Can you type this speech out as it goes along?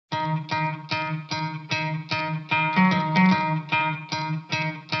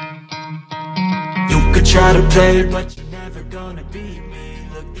try to play, but you're never gonna beat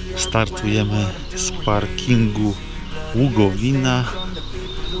me. Startujemy z parkingu Ługowina,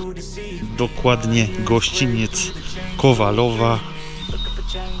 dokładnie gościniec Kowalowa.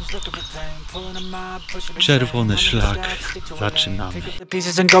 Czerwony szlak, zaczynamy.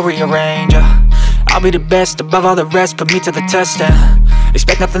 I'll be the best above all the rest, put me to the test and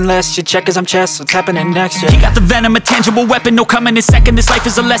expect nothing less, you check as I'm chess, what's happening next, yeah. He got the venom, a tangible weapon, no coming in second, this life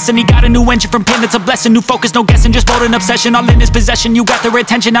is a lesson. He got a new engine from pain, that's a blessing, new focus, no guessing, just bold and obsession, all in his possession. You got their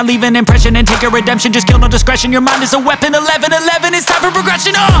attention, I'll leave an impression and take a redemption, just kill no discretion, your mind is a weapon. 11-11, it's time for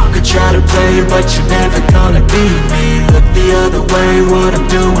progression, You could try to play, but you're never gonna beat me. Look the other way, what I'm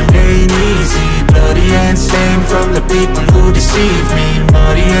doing ain't easy. Bloody hands stained from the people who deceive me.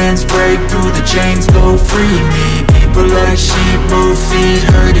 Muddy hands break through the chains, go free me. People like sheep move feet,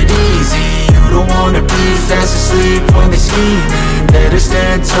 hurt it easy. You don't wanna be fast asleep when they scheming. Better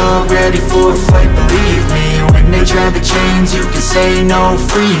stand tall, ready for a fight, believe me. When they try the chains, you can say no,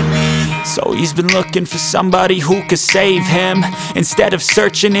 free me. So he's been looking for somebody who could save him, instead of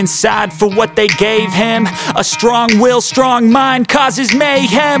searching inside for what they gave him. A strong will, strong mind causes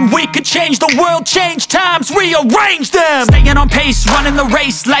mayhem. We could change the world, change times, rearrange them. Staying on pace, running the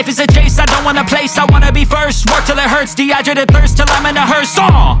race. Life is a chase, I don't want a place, I wanna be first. Work till it hurts, dehydrated thirst till I'm in a hearse.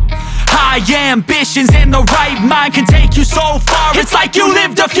 High ambitions and the right mind can take you so far. It's like you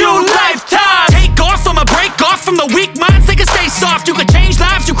lived a few lifetimes. Take off from a break off from the weak minds, they can stay soft. You can change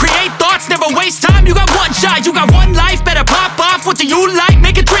lives, you create thoughts, never waste time. You got one shot, you got one life, better pop off. What do you like?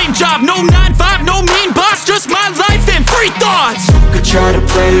 Make a dream job. No 9-5, no mean boss, just my life and free thoughts. You could try to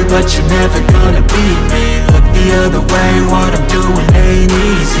play, but you're never gonna beat me. Look the other way, what I'm doing ain't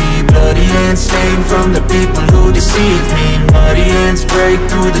easy. Bloody hands stained from the people who deceive me. Muddy hands break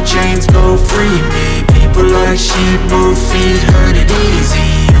through the chains, go free me. People like sheep move feet, hurt it easy.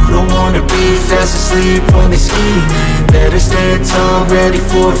 You don't wanna be fast asleep when they scheming. Better stand tall, ready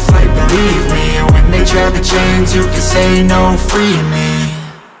for a fight, believe me. When they try the chains, you can say no, free me.